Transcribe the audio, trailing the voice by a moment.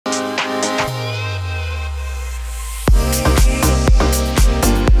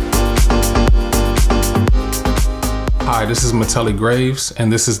Hi, this is Matelli Graves,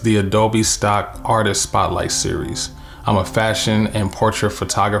 and this is the Adobe Stock Artist Spotlight Series. I'm a fashion and portrait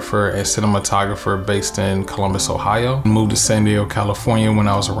photographer and cinematographer based in Columbus, Ohio. I moved to San Diego, California when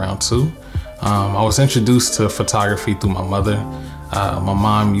I was around 2. I was introduced to photography through my mother. My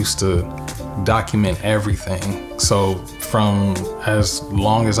mom used to document everything. So from as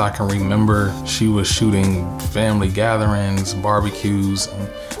long as I can remember, she was shooting family gatherings, barbecues, and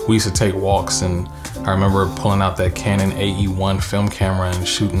we used to take walks, and I remember pulling out that Canon AE1 film camera and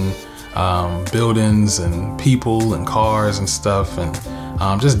shooting buildings and people and cars and stuff, and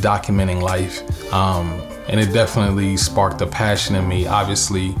just documenting life. And it definitely sparked a passion in me.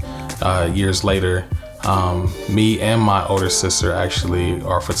 Obviously, years later, me and my older sister actually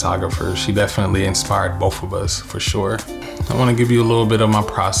are photographers. She definitely inspired both of us, for sure. I want to give you a little bit of my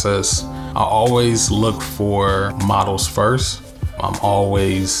process. I always look for models first. I'm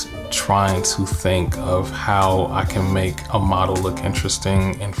always trying to think of how I can make a model look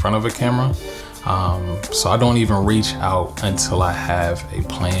interesting in front of a camera. So I don't even reach out until I have a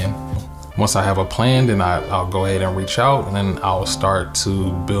plan. Once I have a plan, then I'll go ahead and reach out, and then I'll start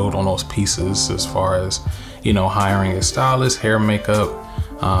to build on those pieces as far as, you know, hiring a stylist, hair, makeup,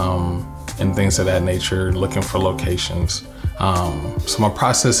 and things of that nature, looking for locations. So my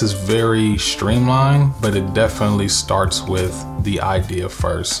process is very streamlined, but it definitely starts with the idea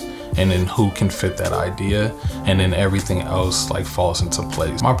first, and then who can fit that idea, and then everything else like falls into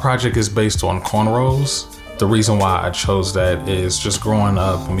place. My project is based on cornrows. The reason why I chose that is just growing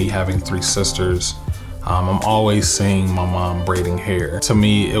up, me having 3 sisters, I'm always seeing my mom braiding hair. To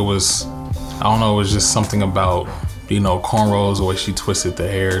me, it was, I don't know, it was just something about, you know, cornrows, the way she twisted the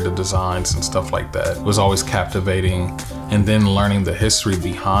hair, the designs and stuff like that. It was always captivating. And then learning the history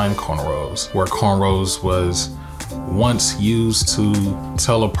behind cornrows, where cornrows was once used to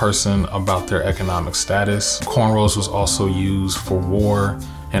tell a person about their economic status. Cornrows was also used for war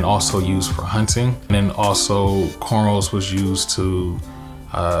and also used for hunting. And then also cornrows was used to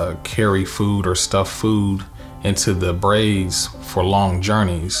carry food or stuff food into the braids for long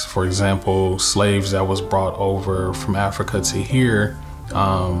journeys. For example, slaves that was brought over from Africa to here,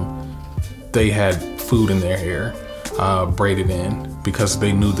 they had food in their hair, braided in, because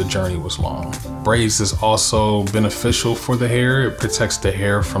they knew the journey was long. Braids is also beneficial for the hair. It protects the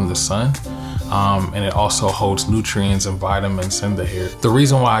hair from the sun. And it also holds nutrients and vitamins in the hair. The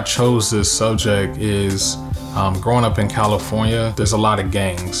reason why I chose this subject is growing up in California, there's a lot of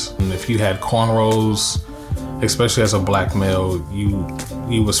gangs. And if you had cornrows, especially as a black male,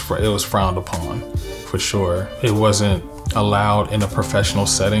 it was frowned upon, for sure. It wasn't allowed in a professional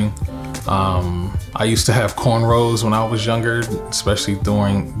setting. I used to have cornrows when I was younger, especially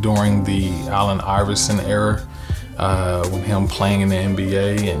during the Allen Iverson era, when him playing in the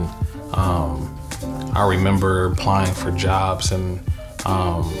NBA, and I remember applying for jobs, and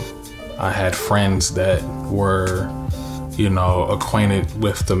I had friends that were, you know, acquainted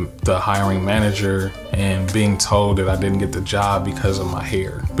with the hiring manager and being told that I didn't get the job because of my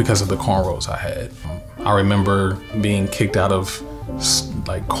hair, because of the cornrows I had. I remember being kicked out of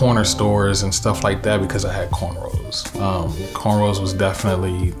like corner stores and stuff like that because I had cornrows. Cornrows was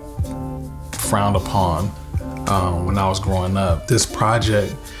definitely frowned upon when I was growing up. This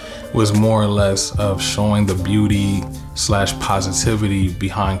project was more or less of showing the beauty / positivity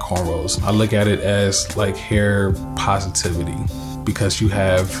behind cornrows. I look at it as like hair positivity, because you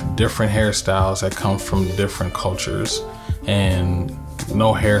have different hairstyles that come from different cultures, and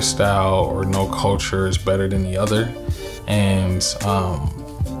no hairstyle or no culture is better than the other. And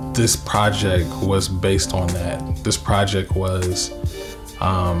this project was based on that. This project was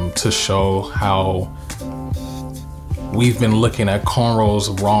to show how we've been looking at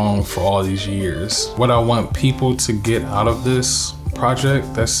cornrows wrong for all these years. What I want people to get out of this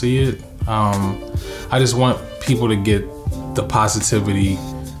project that see it, I just want people to get the positivity,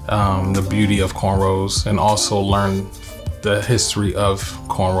 the beauty of cornrows, and also learn the history of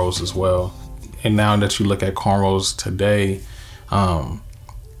cornrows as well. And now that you look at cornrows today,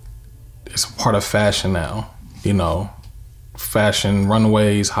 it's a part of fashion now, you know. Fashion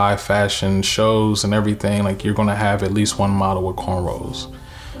runways, high fashion shows and everything, like you're gonna have at least one model with cornrows.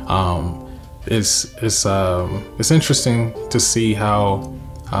 It's interesting to see how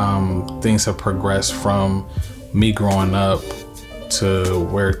things have progressed from me growing up to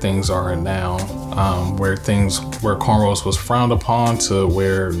where things are now, where cornrows was frowned upon to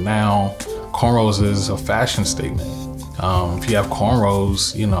where now cornrows is a fashion statement. If you have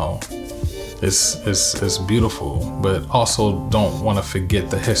cornrows, you know, it's beautiful, but also don't want to forget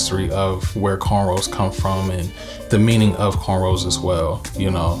the history of where cornrows come from and the meaning of cornrows as well, you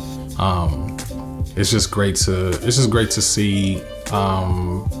know. it's just great to see,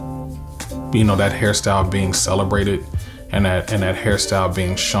 you know, that hairstyle being celebrated and that hairstyle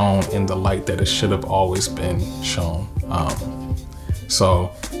being shown in the light that it should have always been shown.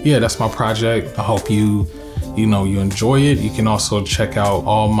 So yeah, that's my project. I hope you enjoy it. You can also check out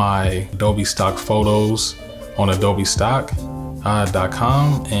all my Adobe stock photos on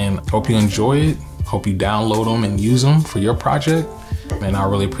adobestock.com, and hope you enjoy it. Hope you download them and use them for your project. And I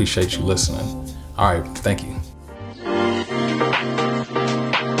really appreciate you listening. All right, thank you.